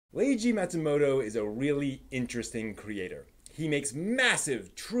Leiji Matsumoto is a really interesting creator. He makes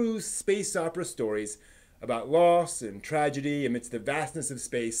massive, true space opera stories about loss and tragedy amidst the vastness of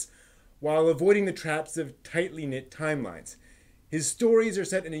space, while avoiding the traps of tightly knit timelines. His stories are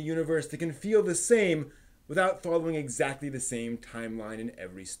set in a universe that can feel the same without following exactly the same timeline in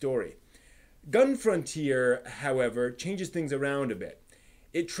every story. Gun Frontier, however, changes things around a bit.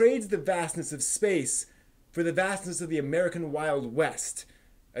 It trades the vastness of space for the vastness of the American Wild West,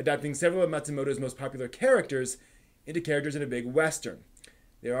 adapting several of Matsumoto's most popular characters into characters in a big western.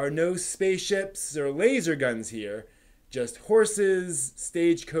 There are no spaceships or laser guns here, just horses,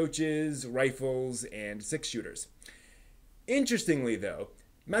 stagecoaches, rifles, and six-shooters. Interestingly, though,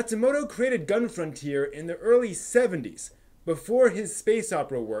 Matsumoto created Gun Frontier in the early 70s, before his space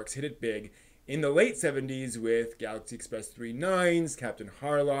opera works hit it big in the late 70s with Galaxy Express 39's Captain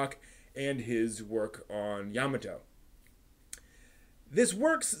Harlock and his work on Yamato. This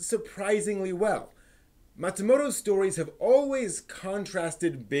works surprisingly well. Matsumoto's stories have always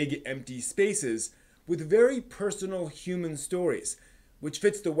contrasted big empty spaces with very personal human stories, which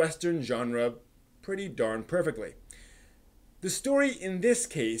fits the Western genre pretty darn perfectly. The story in this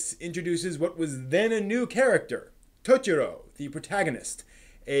case introduces what was then a new character, Tochiro, the protagonist,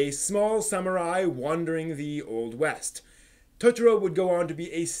 a small samurai wandering the Old West. Tochiro would go on to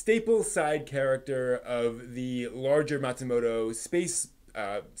be a staple side character of the larger Matsumoto space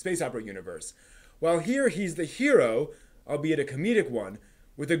opera universe. While here he's the hero, albeit a comedic one,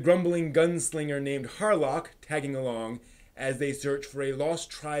 with a grumbling gunslinger named Harlock tagging along as they search for a lost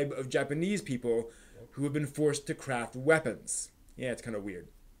tribe of Japanese people who have been forced to craft weapons. Yeah, it's kind of weird.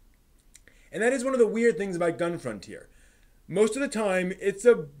 And that is one of the weird things about Gun Frontier. Most of the time, it's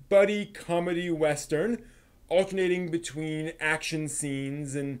a buddy comedy western, alternating between action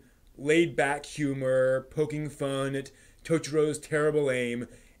scenes and laid-back humor, poking fun at Tochiro's terrible aim,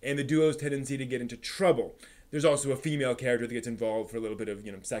 and the duo's tendency to get into trouble. There's also a female character that gets involved for a little bit of,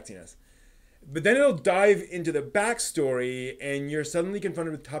 sexiness. But then it'll dive into the backstory, and you're suddenly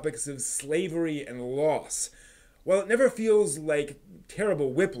confronted with topics of slavery and loss. While it never feels like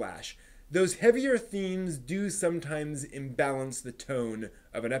terrible whiplash, those heavier themes do sometimes imbalance the tone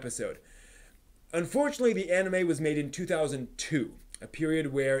of an episode. Unfortunately, the anime was made in 2002, a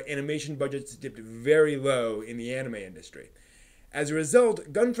period where animation budgets dipped very low in the anime industry. As a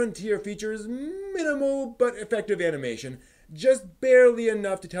result, Gun Frontier features minimal but effective animation, just barely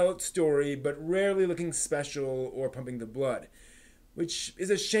enough to tell its story, but rarely looking special or pumping the blood. Which is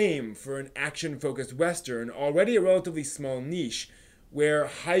a shame for an action-focused western, already a relatively small niche, where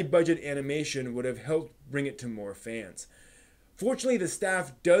high-budget animation would have helped bring it to more fans. Fortunately, the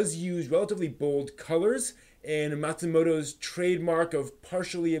staff does use relatively bold colors, and Matsumoto's trademark of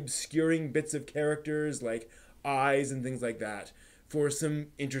partially obscuring bits of characters like eyes and things like that for some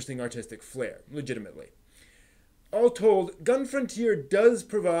interesting artistic flair, legitimately. All told, Gun Frontier does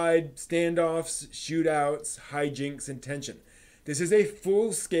provide standoffs, shootouts, hijinks, and tension. This is a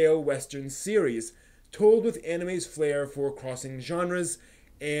full-scale Western series, told with anime's flair for crossing genres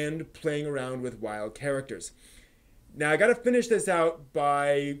and playing around with wild characters. Now, I gotta finish this out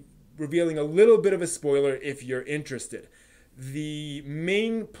by revealing a little bit of a spoiler if you're interested. The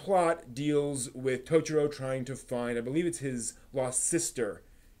main plot deals with Tochiro trying to find, I believe it's his lost sister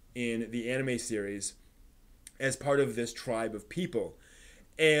in the anime series, as part of this tribe of people.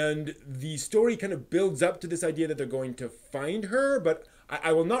 And the story kind of builds up to this idea that they're going to find her, but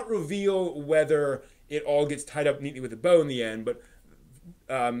I will not reveal whether it all gets tied up neatly with a bow in the end, but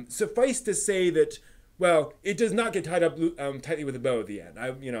suffice to say that, well, it does not get tied up tightly with a bow at the end.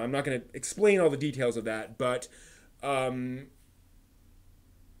 I'm not going to explain all the details of that, but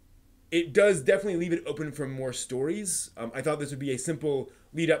it does definitely leave it open for more stories. I thought this would be a simple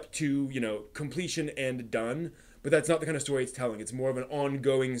lead up to, completion and done, but that's not the kind of story it's telling. It's more of an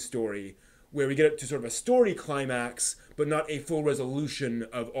ongoing story where we get up to sort of a story climax, but not a full resolution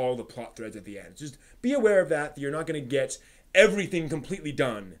of all the plot threads at the end. Just be aware of that you're not going to get everything completely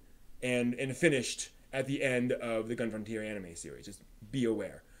done and finished at the end of the Gun Frontier anime series. Just be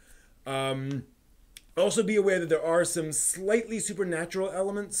aware. Also be aware that there are some slightly supernatural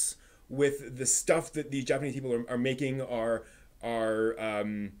elements with the stuff that these Japanese people are making are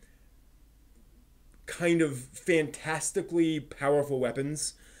kind of fantastically powerful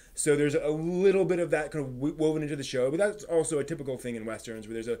weapons. So there's a little bit of that kind of woven into the show, but that's also a typical thing in westerns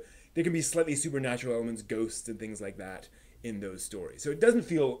where there can be slightly supernatural elements, ghosts and things like that in those stories. So it doesn't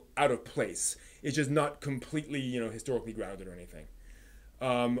feel out of place. It's just not completely, historically grounded or anything.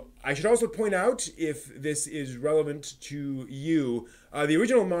 I should also point out, if this is relevant to you, the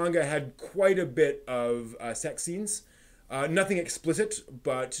original manga had quite a bit of sex scenes. Nothing explicit,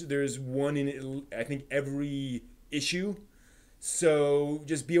 but there's one in, I think, every issue. So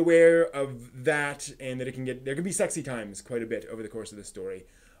just be aware of that, and that there can be sexy times quite a bit over the course of the story.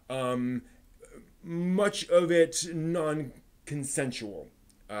 Um, Much of it non-consensual.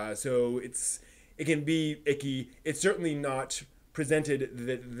 So it can be icky. It's certainly not presented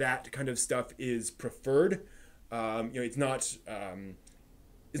that that kind of stuff is preferred. It's not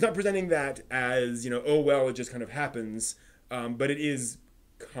presenting that as, oh well, it just kind of happens, but it is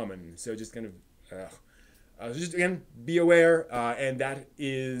common. So just kind of so just again, be aware, and that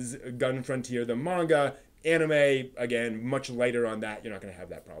is Gun Frontier, the manga. Anime, again, much lighter on that. You're not going to have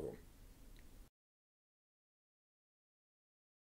that problem.